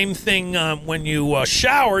 And the same thing when you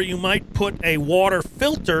shower, you might put a water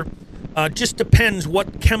filter. Just depends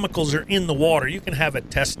what chemicals are in the water. You can have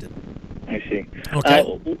it tested. I see. Okay.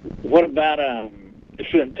 What about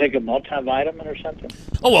shouldn't take a multivitamin or something?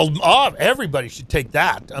 Oh, well, everybody should take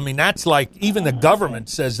that. I mean, that's like, even the government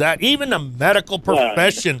says that. Even the medical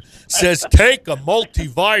profession says take a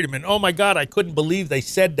multivitamin. Oh, my God, I couldn't believe they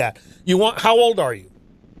said that. How old are you?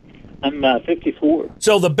 I'm 54.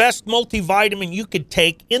 So the best multivitamin you could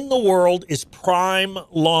take in the world is Prime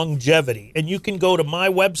Longevity. And you can go to my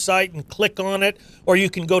website and click on it, or you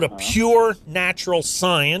can go to Pure Natural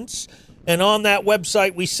Science. And on that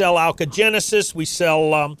website, we sell Alkagenesis, we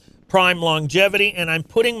sell Prime Longevity, and I'm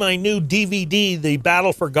putting my new DVD, The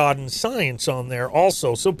Battle for God and Science, on there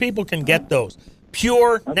also, so people can get those.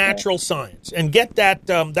 Pure Natural Science. And get that.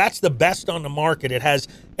 That's the best on the market. It has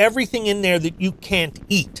everything in there that you can't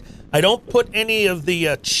eat. I don't put any of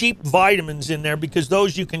the cheap vitamins in there, because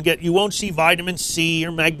those you can get. You won't see vitamin C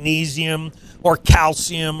or magnesium or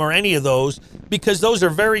calcium or any of those, because those are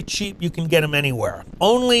very cheap. You can get them anywhere.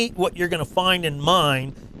 Only what you're going to find in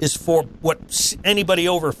mine is for what anybody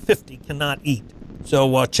over 50 cannot eat.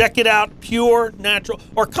 So check it out, Pure Natural,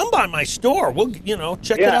 or come by my store. We'll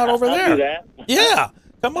check it out over there. I'll do that. Yeah,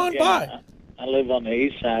 come on by. I live on the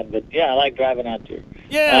east side, but I like driving out there.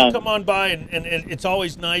 Yeah, come on by, and it's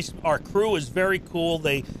always nice. Our crew is very cool.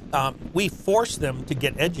 We force them to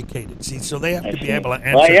get educated, so they have to be able to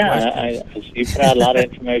answer questions. You put out a lot of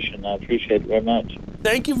information. I appreciate it very much.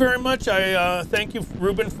 Thank you very much. I thank you,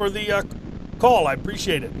 Ruben, for the call. I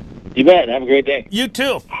appreciate it. You bet. Have a great day. You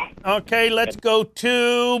too. Okay, let's go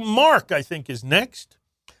to Mark, I think, is next.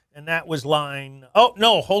 And that was line. Oh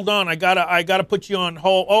no, hold on. I gotta put you on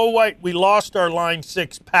hold. Oh wait, we lost our line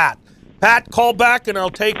 6, Pat. Pat, call back and I'll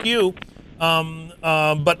take you.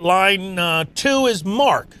 But line 2 is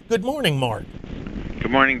Mark. Good morning, Mark.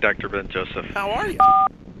 Good morning, Dr. Ben Joseph. How are you?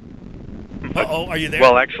 Are you there?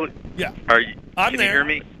 Well, actually, yeah. Are you? I'm there. Can you hear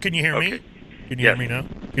me? Can you hear me? Can you hear me now?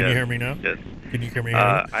 Can you hear me now? Yes. Can you hear me?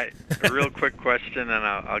 A real quick question, and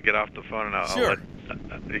I'll get off the phone, and I'll let,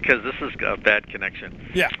 because this is a bad connection.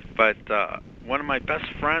 Yeah. But one of my best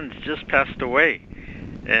friends just passed away,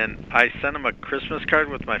 and I sent him a Christmas card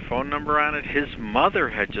with my phone number on it. His mother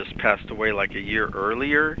had just passed away like a year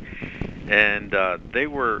earlier, and they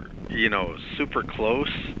were, super close.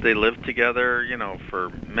 They lived together, for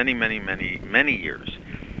many, many, many, many years.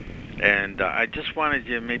 And I just wanted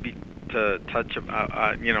you maybe to touch about,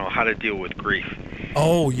 how to deal with grief.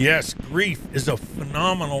 Oh, yes. Grief is a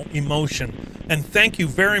phenomenal emotion. And thank you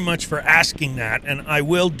very much for asking that. And I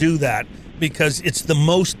will do that, because it's the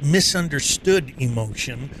most misunderstood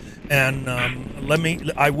emotion. And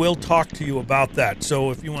I will talk to you about that.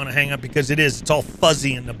 So if you want to hang up, because it's all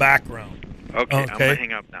fuzzy in the background. Okay. I'm going to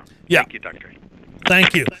hang up now. Yeah. Thank you, Doctor.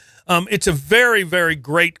 Thank you. It's a very, very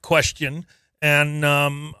great question. And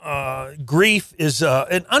grief is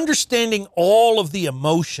an understanding all of the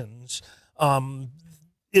emotions.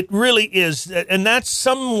 It really is. And that's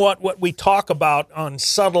somewhat what we talk about on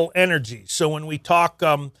subtle energy. So when we talk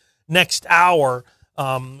next hour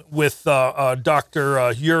with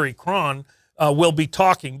Dr. Yuri Kron, we'll be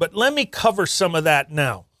talking. But let me cover some of that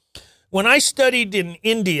now. When I studied in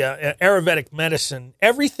India, Ayurvedic medicine,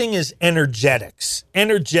 everything is energetics,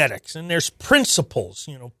 and there's principles,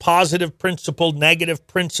 positive principle, negative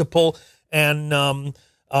principle, and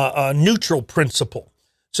neutral principle.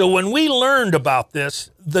 So when we learned about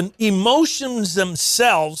this, the emotions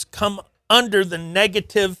themselves come under the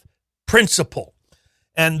negative principle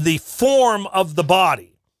and the form of the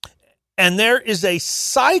body. And there is a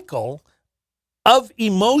cycle of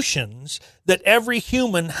emotions that every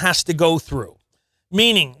human has to go through.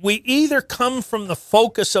 Meaning, we either come from the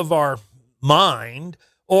focus of our mind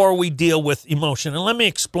or we deal with emotion. And let me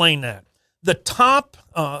explain that. The top,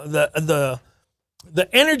 the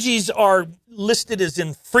energies are listed as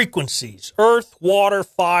in frequencies: earth, water,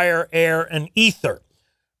 fire, air, and ether.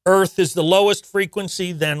 Earth is the lowest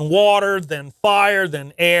frequency, then water, then fire,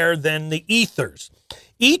 then air, then the ethers.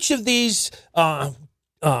 Each of these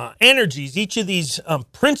energies, each of these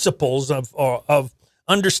principles of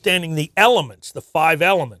understanding the elements, the 5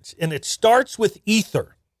 elements, and it starts with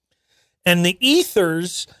ether. And the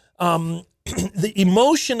ethers the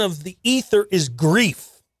emotion of the ether is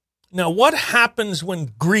grief. Now, what happens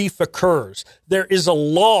when grief occurs? There is a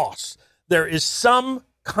loss. There is some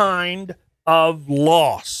kind of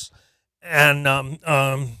loss. And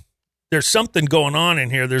there's something going on in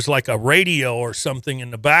here. There's like a radio or something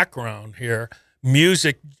in the background here.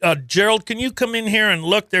 Music. Gerald, can you come in here and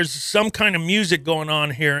look? There's some kind of music going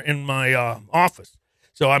on here in my office.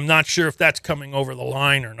 So I'm not sure if that's coming over the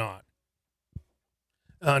line or not.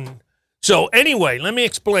 So anyway, let me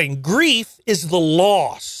explain. Grief is the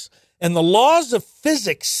loss. And the laws of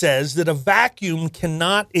physics says that a vacuum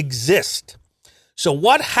cannot exist. So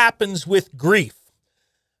what happens with grief?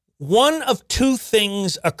 One of two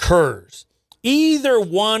things occurs. Either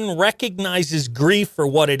one recognizes grief for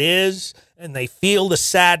what it is, and they feel the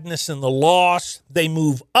sadness and the loss. They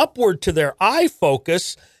move upward to their eye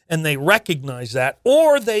focus, and they recognize that,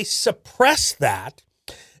 or they suppress that.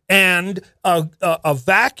 And a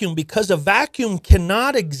vacuum, because a vacuum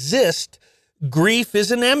cannot exist, grief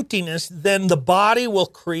is an emptiness, then the body will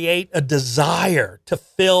create a desire to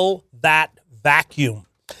fill that vacuum.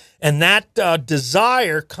 And that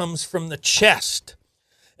desire comes from the chest.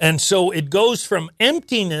 And so it goes from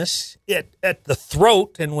emptiness at the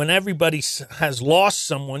throat, and when everybody has lost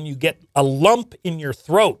someone, you get a lump in your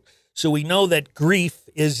throat. So we know that grief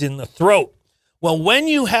is in the throat. Well, when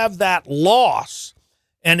you have that loss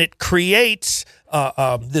and it creates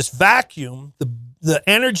this vacuum, the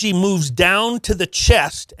energy moves down to the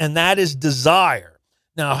chest, and that is desire.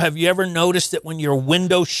 Now, have you ever noticed that when you're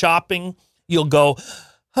window shopping, you'll go,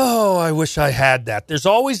 oh, I wish I had that. There's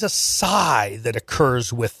always a sigh that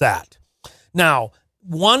occurs with that. Now,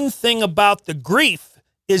 one thing about the grief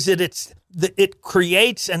is that it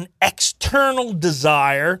creates an external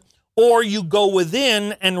desire, or you go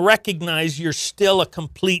within and recognize you're still a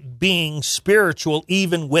complete being, spiritual,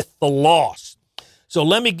 even with the loss. So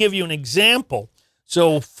let me give you an example.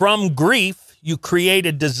 So from grief, you create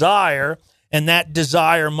a desire, and that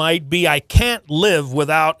desire might be, I can't live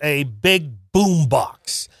without a big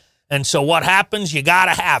boombox. And so what happens? You got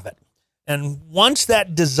to have it. And once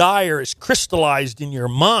that desire is crystallized in your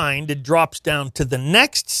mind, it drops down to the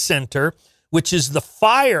next center, which is the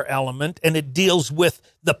fire element, and it deals with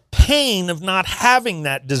the pain of not having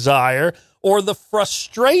that desire or the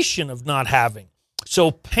frustration of not having.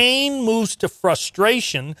 So pain moves to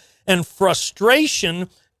frustration, and frustration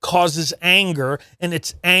causes anger, and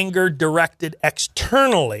it's anger directed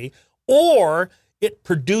externally, or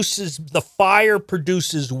the fire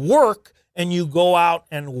produces work, and you go out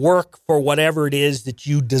and work for whatever it is that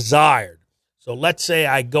you desired. So let's say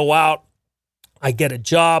I go out, I get a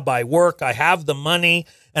job, I work, I have the money,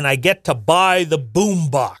 and I get to buy the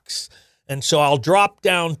boombox. And so I'll drop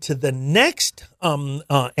down to the next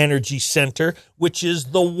energy center, which is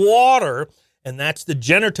the water, and that's the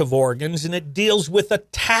generative organs, and it deals with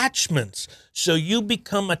attachments. So you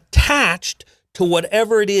become attached to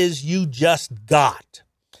whatever it is you just got.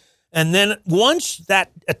 And then once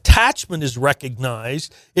that attachment is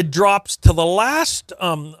recognized, it drops to the last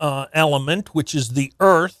element, which is the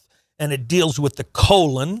earth, and it deals with the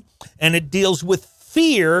colon, and it deals with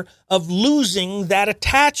fear of losing that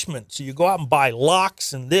attachment. So you go out and buy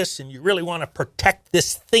locks and this, and you really want to protect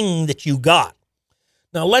this thing that you got.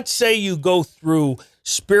 Now, let's say you go through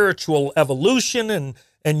spiritual evolution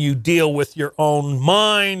and you deal with your own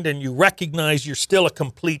mind and you recognize you're still a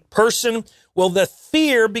complete person. Well, the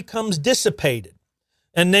fear becomes dissipated.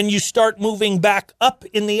 And then you start moving back up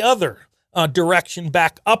in the other direction,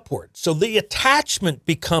 back upward. So the attachment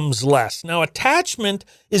becomes less. Now, attachment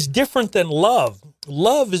is different than love.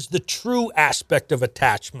 Love is the true aspect of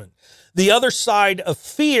attachment. The other side of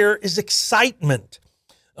fear is excitement.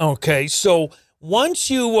 Okay, so once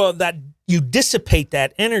you dissipate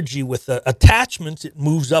that energy with the attachments, it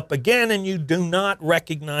moves up again, and you do not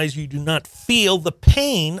recognize, you do not feel the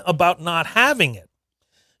pain about not having it.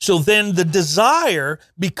 So then the desire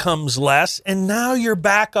becomes less, and now you're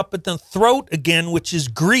back up at the throat again, which is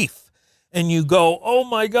grief. And you go, oh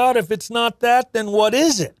my God, if it's not that, then what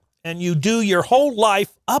is it? And you do your whole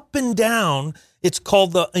life up and down. It's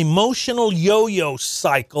called the emotional yo-yo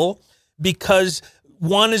cycle, because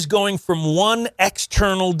one is going from one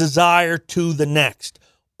external desire to the next.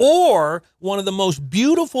 Or one of the most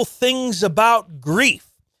beautiful things about grief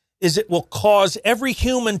is it will cause every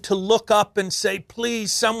human to look up and say,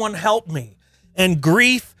 please, someone help me. And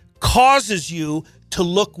grief causes you to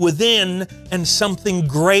look within and something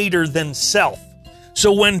greater than self.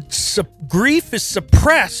 So when grief is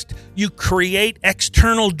suppressed, you create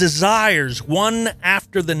external desires, one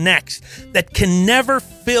after the next, that can never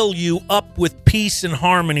fill you up with peace and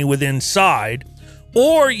harmony within inside,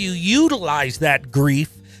 or you utilize that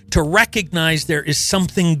grief to recognize there is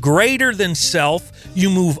something greater than self. You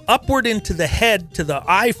move upward into the head to the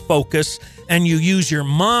eye focus, and you use your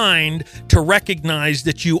mind to recognize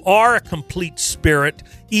that you are a complete spirit,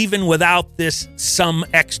 even without some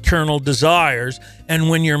external desires. And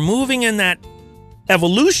when you're moving in that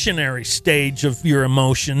evolutionary stage of your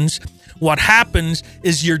emotions, what happens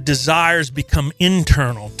is your desires become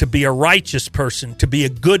internal, to be a righteous person, to be a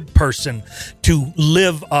good person, to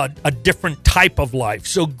live a different type of life.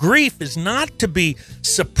 So grief is not to be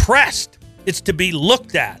suppressed. It's to be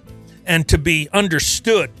looked at and to be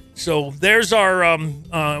understood. So there's our,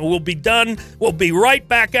 we'll be done. We'll be right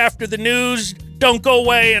back after the news. Don't go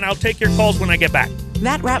away, and I'll take your calls when I get back.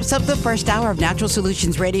 That wraps up the first hour of Natural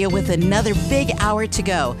Solutions Radio with another big hour to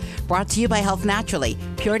go. Brought to you by Health Naturally,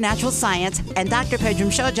 Pure Natural Science, and Dr. Pedram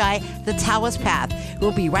Shojai, The Taoist Path.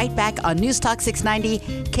 We'll be right back on News Talk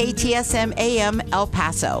 690 KTSM AM El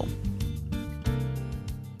Paso.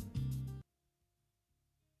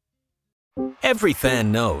 Every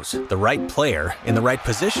fan knows the right player in the right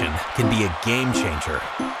position can be a game changer.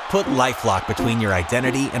 Put LifeLock between your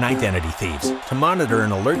identity and identity thieves to monitor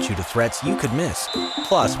and alert you to threats you could miss.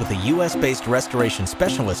 Plus, with a U.S.-based restoration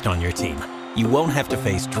specialist on your team, you won't have to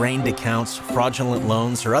face drained accounts, fraudulent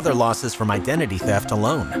loans, or other losses from identity theft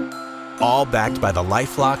alone. All backed by the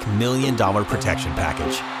LifeLock $1 Million Protection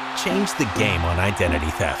Package. Change the game on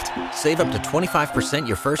identity theft. Save up to 25%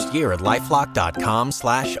 your first year at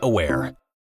LifeLock.com/aware.